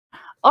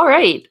All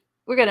right,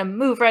 we're going to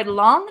move right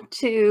along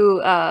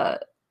to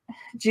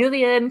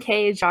Julian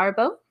K.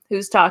 Jarboe,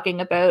 who's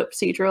talking about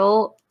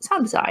procedural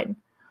sound design.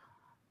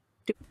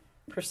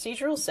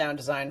 Procedural sound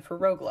design for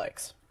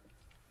roguelikes.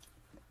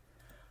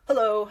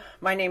 Hello,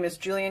 my name is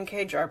Julian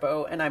K.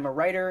 Jarboe, and I'm a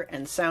writer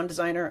and sound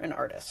designer and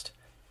artist.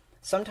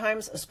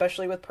 Sometimes,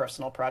 especially with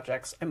personal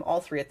projects, I'm all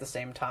three at the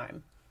same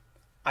time.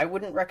 I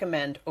wouldn't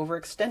recommend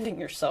overextending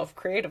yourself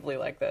creatively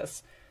like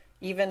this,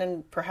 even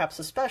and perhaps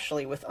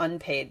especially with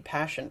unpaid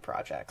passion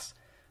projects.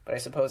 But I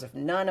suppose if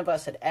none of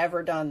us had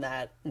ever done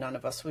that, none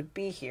of us would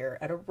be here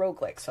at a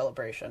Roguelike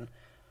Celebration.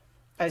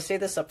 I say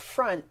this up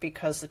front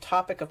because the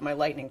topic of my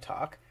lightning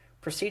talk,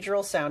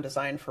 procedural sound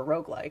design for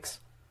roguelikes,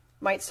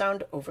 might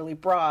sound overly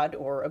broad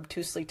or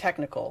obtusely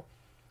technical,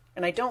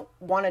 and I don't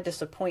want to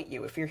disappoint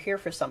you if you're here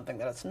for something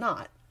that it's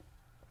not.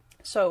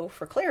 So,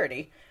 for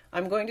clarity,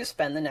 I'm going to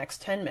spend the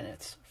next 10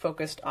 minutes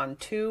focused on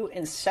two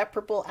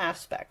inseparable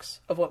aspects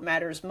of what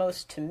matters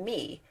most to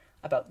me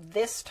about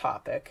this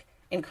topic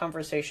in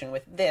conversation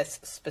with this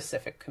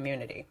specific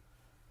community.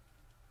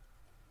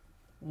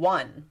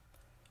 1.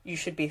 You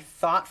should be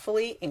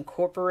thoughtfully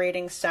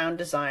incorporating sound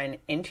design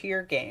into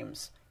your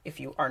games if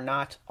you are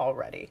not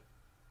already.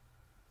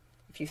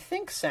 If you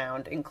think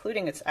sound,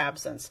 including its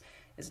absence,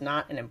 is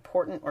not an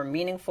important or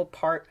meaningful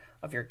part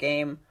of your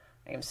game,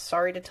 I am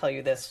sorry to tell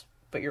you this,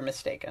 but you're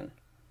mistaken.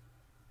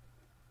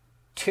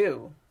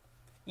 2.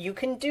 You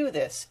can do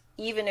this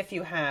even if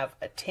you have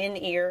a tin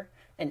ear,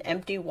 an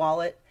empty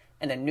wallet,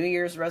 and a New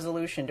Year's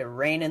resolution to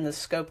rein in the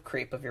scope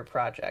creep of your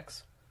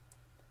projects.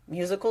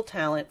 Musical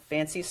talent,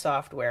 fancy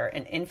software,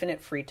 and infinite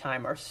free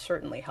time are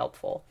certainly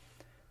helpful,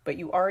 but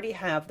you already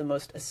have the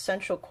most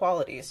essential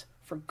qualities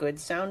for good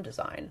sound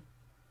design.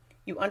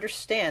 You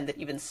understand that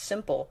even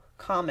simple,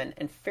 common,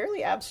 and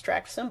fairly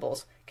abstract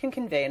symbols can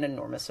convey an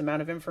enormous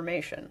amount of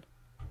information.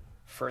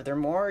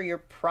 Furthermore, you're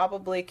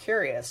probably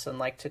curious and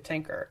like to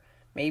tinker.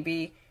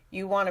 Maybe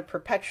you want to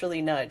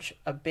perpetually nudge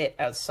a bit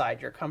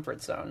outside your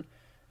comfort zone.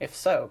 If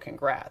so,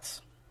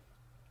 congrats.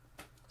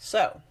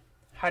 So,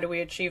 how do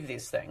we achieve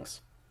these things?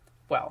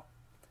 Well,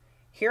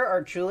 here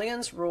are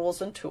Julian's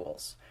rules and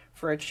tools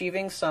for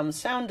achieving some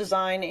sound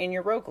design in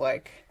your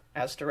roguelike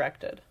as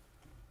directed.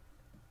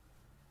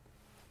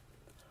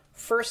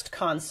 First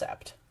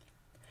concept.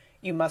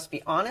 You must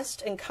be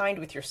honest and kind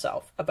with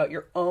yourself about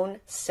your own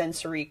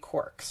sensory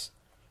quirks.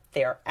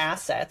 They are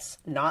assets,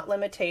 not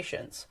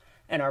limitations,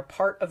 and are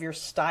part of your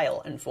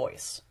style and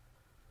voice.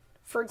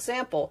 For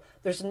example,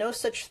 there's no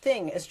such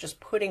thing as just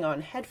putting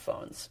on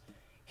headphones.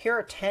 Here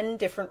are 10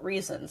 different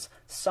reasons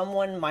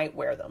someone might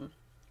wear them.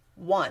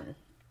 1.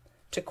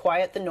 To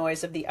quiet the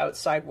noise of the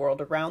outside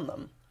world around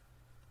them.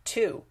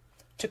 2.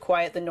 To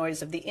quiet the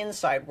noise of the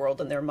inside world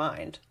in their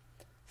mind.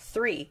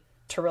 3.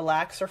 To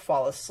relax or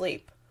fall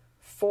asleep.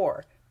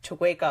 4. To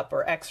wake up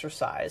or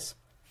exercise.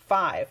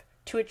 5.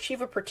 To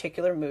achieve a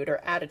particular mood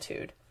or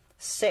attitude.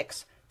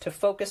 6. To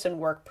focus and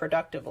work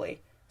productively.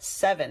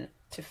 7.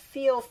 To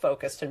feel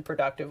focused and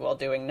productive while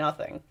doing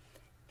nothing.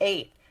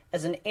 8.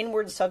 As an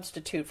inward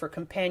substitute for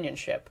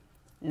companionship.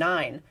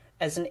 9.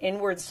 As an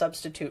inward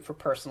substitute for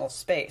personal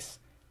space.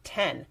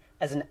 10.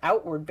 As an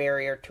outward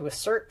barrier to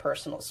assert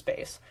personal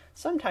space,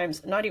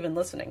 sometimes not even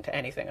listening to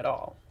anything at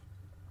all.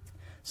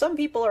 Some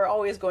people are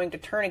always going to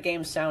turn a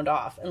game's sound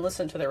off and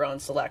listen to their own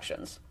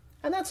selections,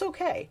 and that's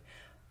okay.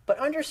 But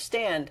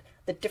understand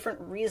the different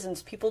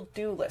reasons people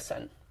do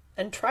listen,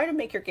 and try to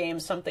make your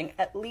game something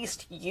at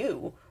least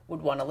you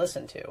would want to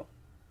listen to.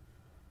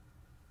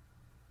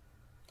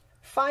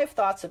 5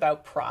 thoughts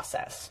about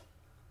process.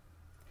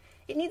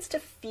 It needs to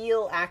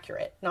feel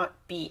accurate, not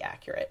be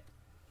accurate.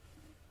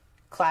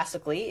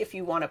 Classically, if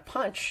you want a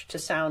punch to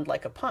sound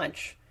like a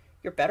punch,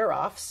 you're better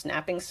off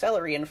snapping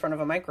celery in front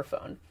of a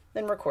microphone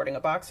than recording a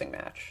boxing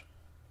match.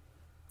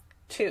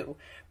 2.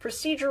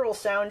 Procedural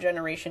sound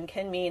generation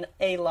can mean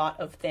a lot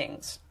of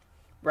things.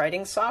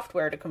 Writing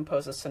software to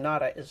compose a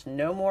sonata is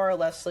no more or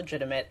less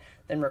legitimate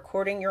than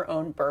recording your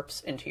own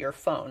burps into your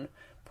phone,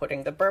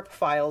 putting the burp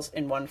files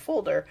in one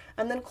folder,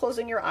 and then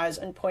closing your eyes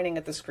and pointing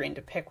at the screen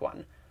to pick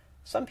one.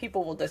 Some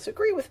people will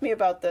disagree with me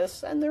about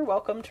this, and they're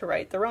welcome to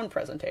write their own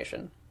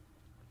presentation.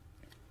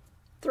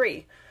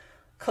 3.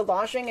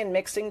 Collaging and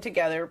mixing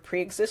together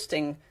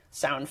pre-existing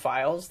sound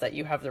files that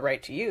you have the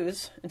right to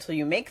use until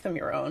you make them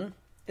your own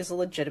is a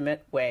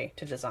legitimate way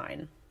to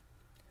design.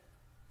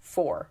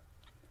 4.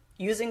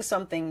 Using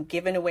something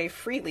given away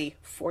freely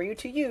for you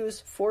to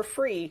use for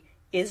free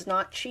is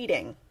not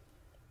cheating.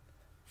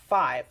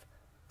 5.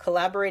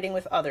 Collaborating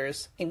with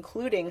others,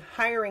 including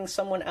hiring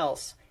someone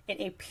else in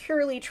a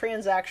purely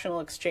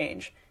transactional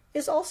exchange,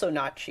 is also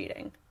not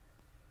cheating.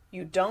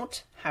 You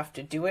don't have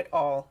to do it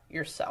all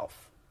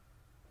yourself.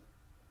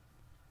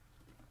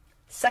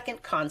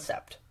 Second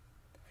concept.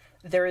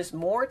 There is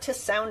more to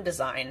sound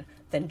design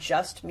than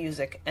just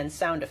music and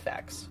sound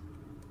effects,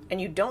 and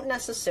you don't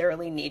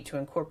necessarily need to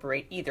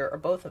incorporate either or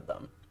both of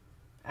them.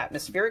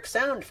 Atmospheric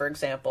sound, for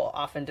example,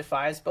 often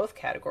defies both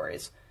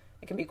categories.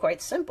 It can be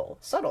quite simple,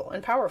 subtle,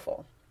 and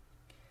powerful.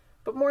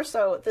 But more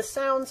so, the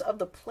sounds of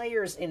the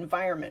player's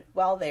environment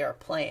while they are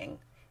playing,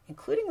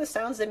 including the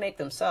sounds they make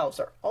themselves,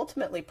 are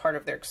ultimately part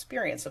of their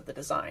experience of the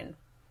design.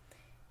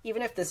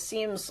 Even if this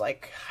seems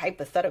like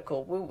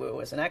hypothetical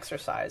woo-woo as an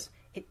exercise,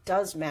 it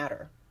does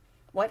matter.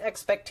 What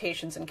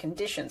expectations and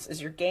conditions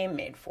is your game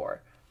made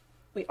for?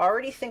 We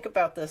already think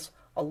about this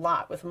a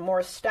lot with a more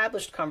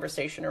established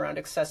conversation around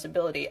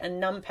accessibility and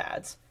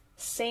numpads.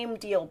 Same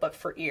deal, but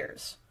for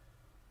ears.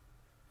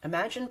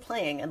 Imagine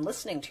playing and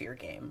listening to your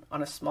game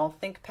on a small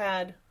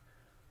ThinkPad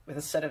with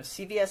a set of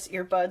CVS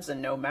earbuds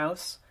and no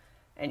mouse,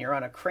 and you're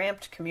on a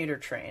cramped commuter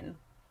train.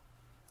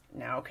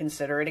 Now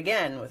consider it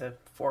again with a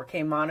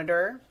 4K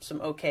monitor,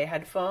 some OK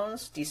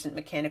headphones, decent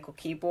mechanical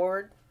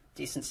keyboard,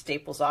 decent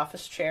Staples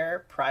office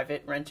chair,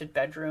 private rented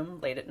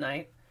bedroom late at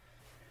night.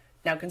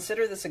 Now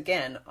consider this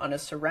again on a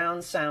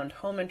surround sound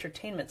home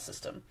entertainment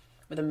system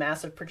with a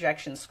massive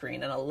projection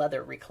screen and a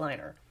leather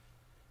recliner.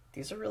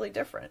 These are really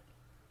different.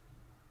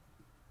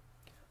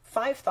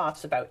 5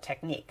 thoughts about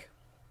technique.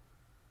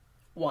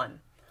 1.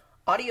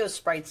 Audio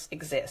sprites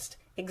exist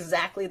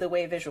exactly the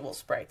way visual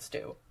sprites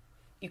do.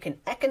 You can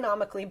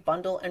economically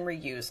bundle and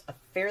reuse a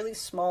fairly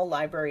small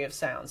library of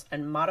sounds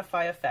and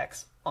modify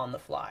effects on the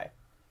fly.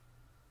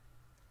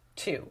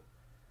 2.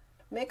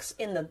 Mix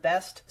in the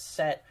best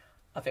set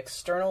of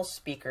external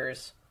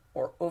speakers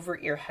or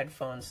over-ear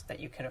headphones that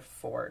you can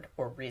afford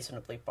or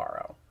reasonably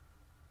borrow.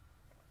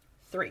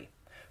 3.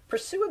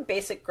 Pursue a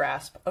basic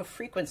grasp of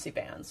frequency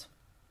bands.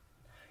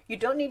 You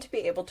don't need to be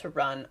able to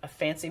run a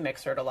fancy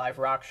mixer at a live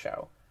rock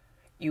show.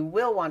 You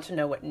will want to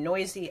know what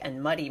noisy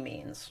and muddy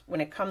means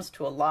when it comes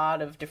to a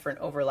lot of different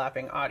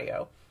overlapping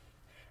audio,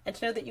 and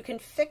to know that you can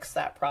fix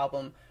that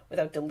problem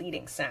without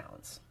deleting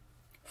sounds.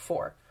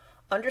 4.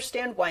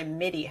 Understand why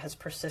MIDI has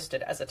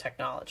persisted as a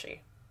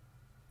technology.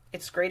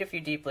 It's great if you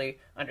deeply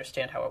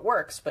understand how it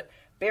works, but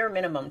bare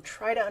minimum,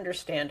 try to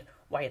understand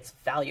why it's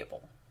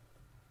valuable.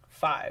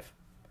 5.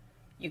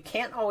 You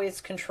can't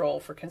always control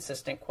for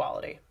consistent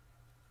quality.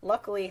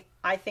 Luckily,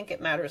 I think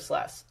it matters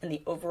less in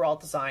the overall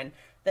design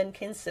than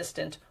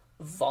consistent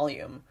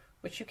volume,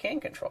 which you can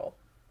control.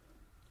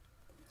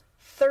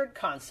 3rd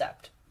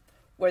concept.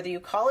 Whether you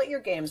call it your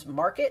game's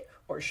market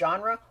or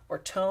genre or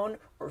tone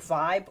or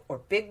vibe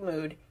or big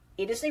mood,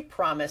 it is a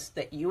promise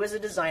that you as a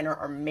designer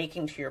are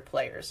making to your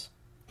players,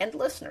 and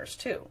listeners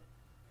too.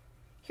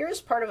 Here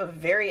is part of a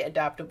very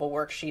adaptable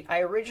worksheet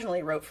I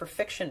originally wrote for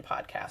fiction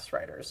podcast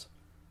writers.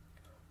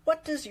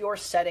 What does your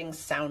setting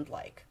sound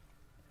like?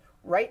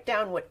 Write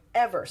down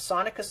whatever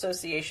sonic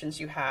associations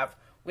you have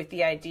with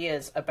the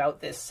ideas about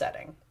this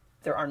setting.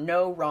 There are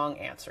no wrong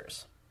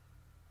answers.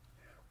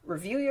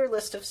 Review your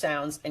list of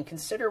sounds and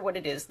consider what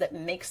it is that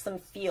makes them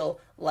feel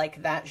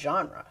like that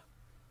genre.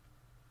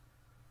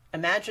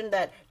 Imagine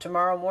that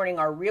tomorrow morning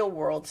our real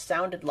world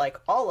sounded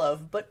like all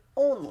of, but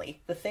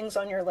only, the things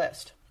on your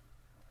list.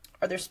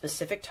 Are there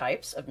specific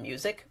types of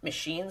music,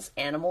 machines,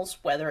 animals,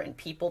 weather, and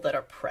people that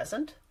are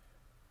present?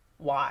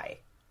 Why?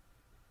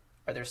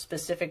 Are there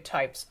specific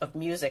types of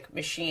music,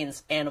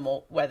 machines,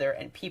 animal, weather,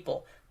 and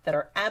people that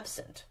are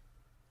absent?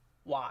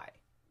 Why?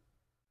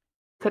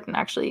 Couldn't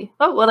actually.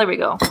 Oh, well, there we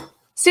go.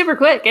 Super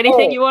quick.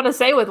 Anything you want to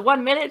say with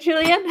 1 minute,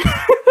 Julian?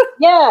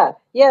 Yeah.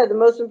 The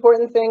most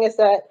important thing is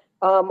that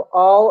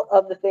all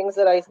of the things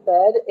that I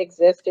said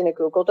exist in a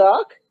Google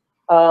Doc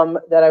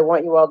that I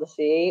want you all to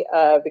see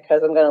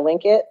because I'm going to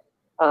link it.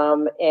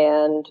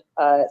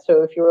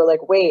 So if you were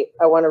like, wait,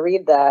 I want to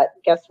read that,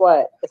 guess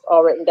what? It's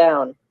all written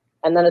down.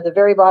 And then at the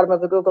very bottom of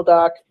the Google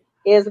Doc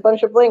is a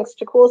bunch of links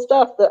to cool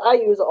stuff that I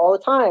use all the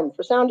time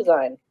for sound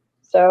design.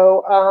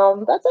 So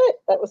that's it.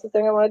 That was the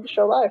thing I wanted to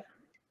show live.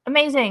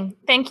 Amazing.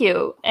 Thank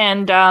you.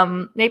 And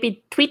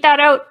maybe tweet that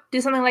out, do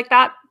something like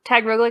that.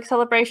 Tag Roguelike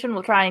Celebration.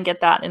 We'll try and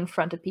get that in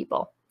front of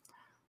people.